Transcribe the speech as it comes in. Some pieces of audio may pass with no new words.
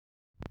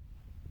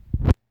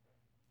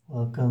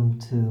Welcome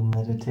to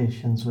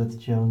Meditations with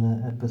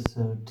Jonah,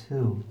 episode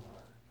 2.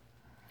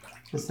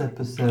 This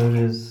episode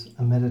is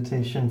a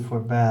meditation for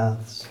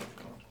baths.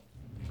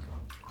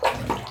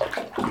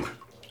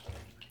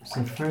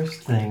 So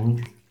first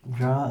thing,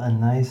 draw a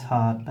nice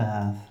hot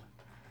bath.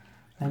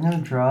 I know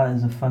draw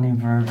is a funny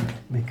verb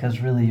because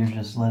really you're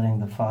just letting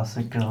the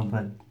faucet go,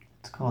 but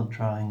it's called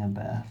drawing a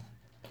bath.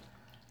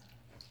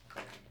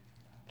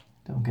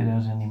 Don't get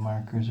out any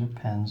markers or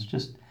pens,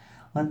 just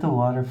let the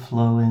water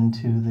flow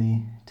into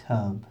the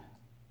tub.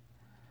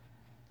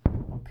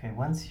 Okay,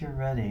 once you're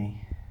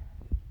ready,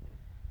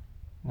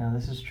 now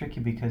this is tricky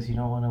because you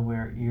don't want to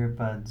wear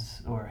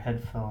earbuds or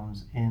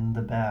headphones in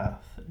the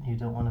bath. You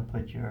don't want to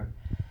put your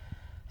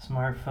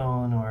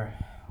smartphone or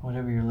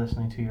whatever you're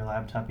listening to, your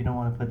laptop, you don't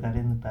want to put that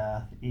in the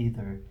bath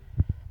either.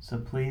 So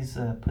please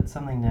put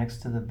something next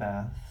to the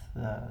bath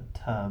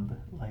tub,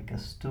 like a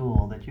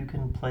stool that you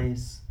can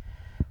place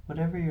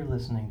whatever you're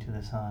listening to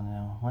this on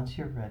now. Once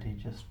you're ready,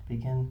 just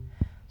begin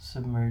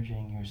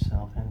submerging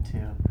yourself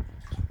into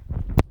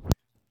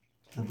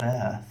the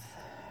bath.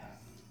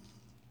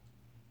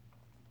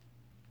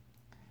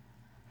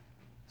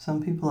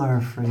 Some people are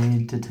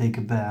afraid to take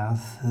a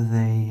bath.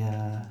 They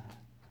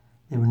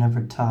were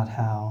never taught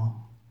how.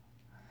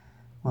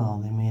 Well,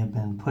 they may have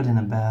been put in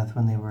a bath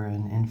when they were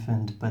an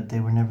infant, but they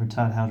were never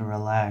taught how to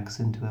relax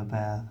into a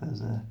bath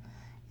as a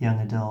young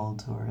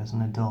adult or as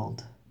an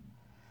adult.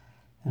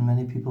 And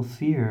many people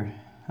fear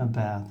a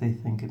bath. They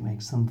think it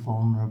makes them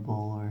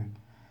vulnerable or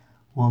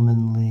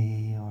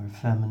womanly or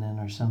feminine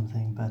or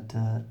something, but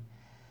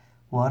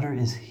water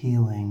is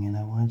healing, and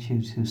I want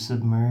you to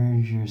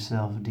submerge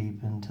yourself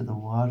deep into the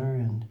water.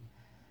 And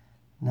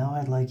now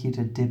I'd like you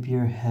to dip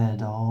your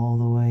head all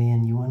the way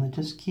in. You want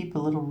to just keep a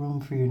little room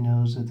for your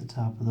nose at the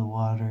top of the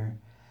water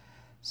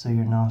so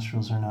your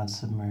nostrils are not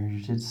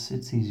submerged.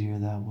 It's easier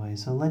that way.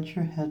 So let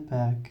your head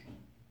back.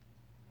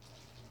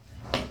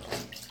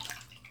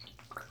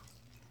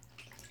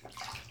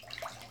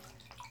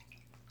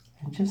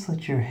 And just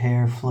let your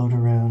hair float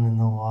around in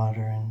the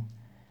water, and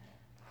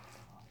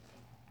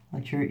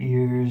let your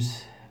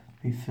ears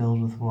be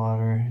filled with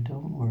water.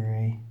 Don't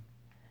worry.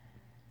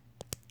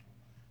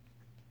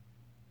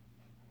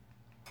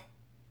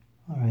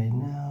 All right,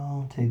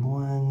 now take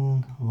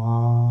one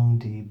long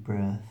deep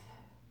breath.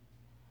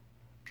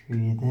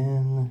 Breathe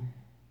in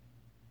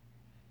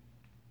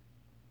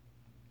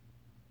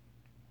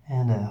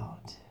and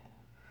out.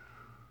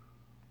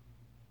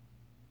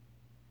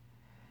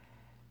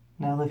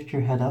 Now lift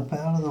your head up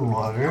out of the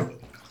water.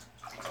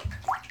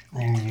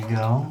 There you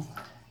go.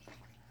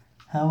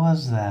 How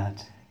was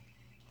that?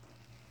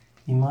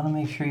 You want to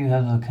make sure you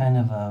have a kind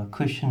of a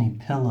cushiony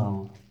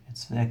pillow.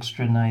 It's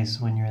extra nice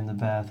when you're in the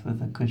bath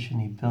with a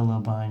cushiony pillow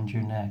behind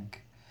your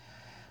neck.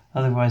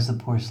 Otherwise, the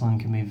porcelain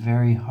can be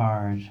very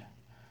hard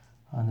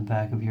on the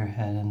back of your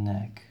head and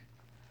neck.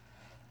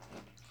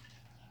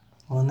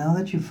 Well, now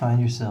that you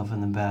find yourself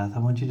in the bath, I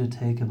want you to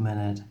take a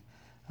minute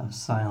of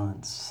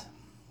silence.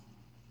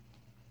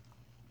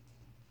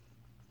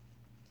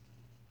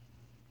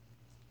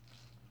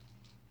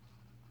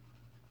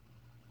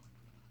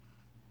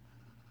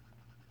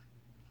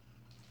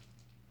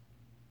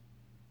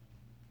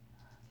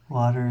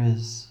 Water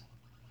is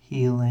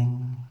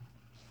healing.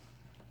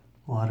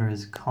 Water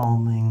is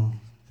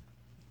calming.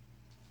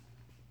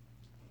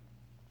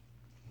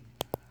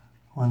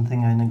 One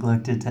thing I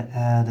neglected to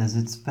add is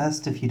it's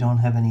best if you don't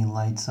have any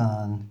lights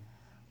on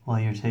while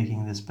you're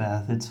taking this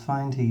bath. It's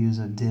fine to use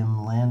a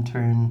dim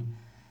lantern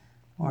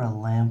or a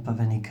lamp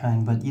of any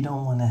kind, but you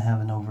don't want to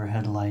have an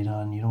overhead light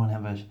on. You don't want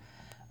to have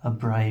a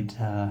bright,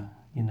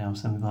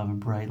 some people have a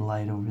bright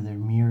light over their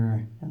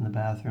mirror in the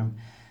bathroom.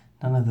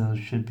 None of those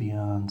should be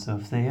on. So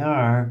if they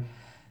are,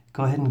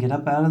 go ahead and get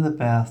up out of the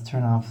bath,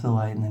 turn off the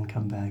light, and then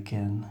come back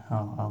in.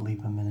 I'll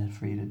leave a minute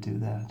for you to do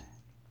that.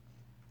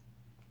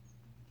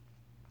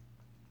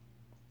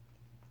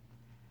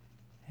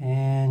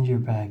 And you're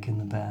back in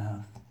the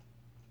bath.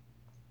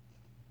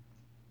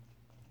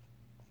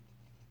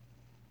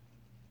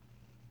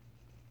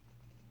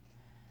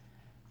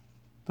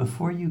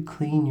 Before you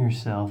clean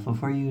yourself,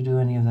 before you do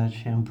any of that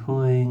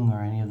shampooing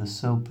or any of the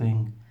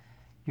soaping,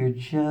 you're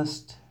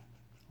just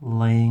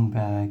laying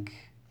back,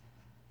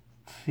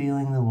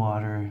 feeling the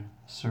water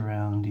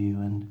surround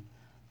you and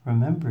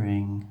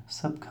remembering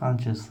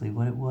subconsciously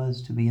what it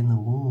was to be in the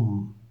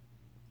womb.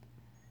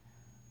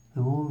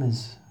 The womb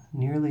is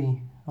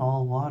nearly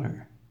all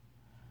water.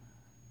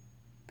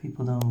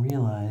 People don't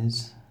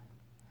realize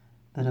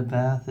that a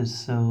bath is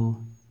so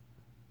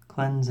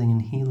cleansing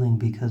and healing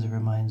because it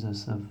reminds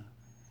us of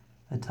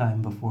a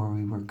time before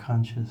we were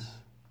conscious.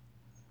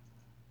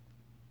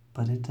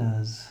 But it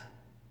does.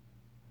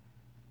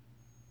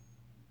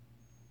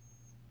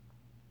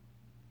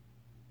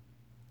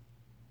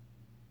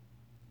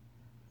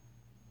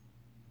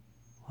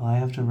 Well, I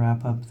have to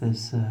wrap up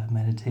this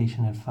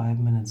meditation at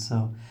 5 minutes,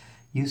 so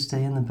you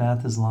stay in the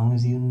bath as long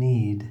as you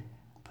need,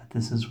 but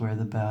this is where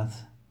the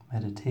bath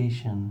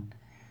meditation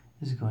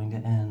is going to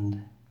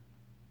end.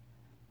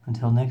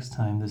 Until next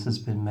time, this has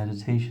been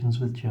Meditations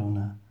with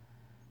Jonah.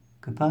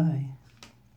 Goodbye.